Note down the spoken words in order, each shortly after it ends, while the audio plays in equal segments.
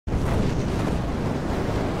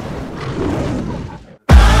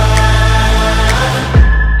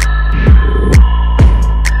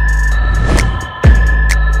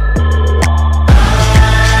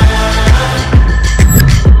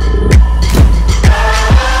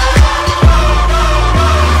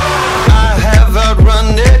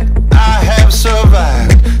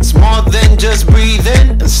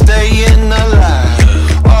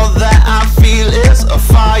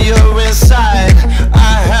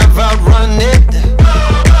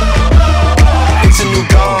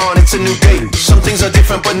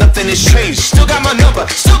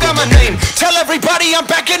Tell everybody I'm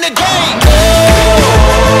back in the game.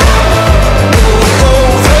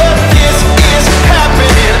 This is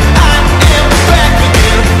happening. I am back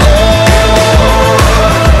again.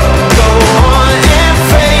 Go on and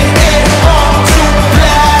fade it all to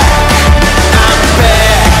black. I'm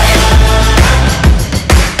back.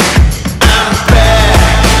 I'm back.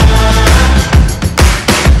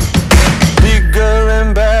 Bigger and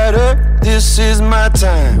better, this is my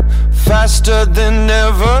time. Faster than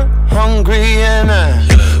ever, hungry and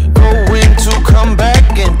I'm going to come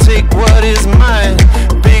back and take what is mine.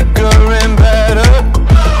 Bigger and better.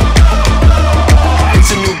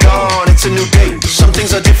 It's a new dawn, it's a new day. Some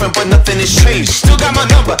things are different but nothing has changed. Still got my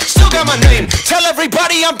number, still got my name. Tell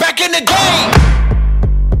everybody I'm back in the game.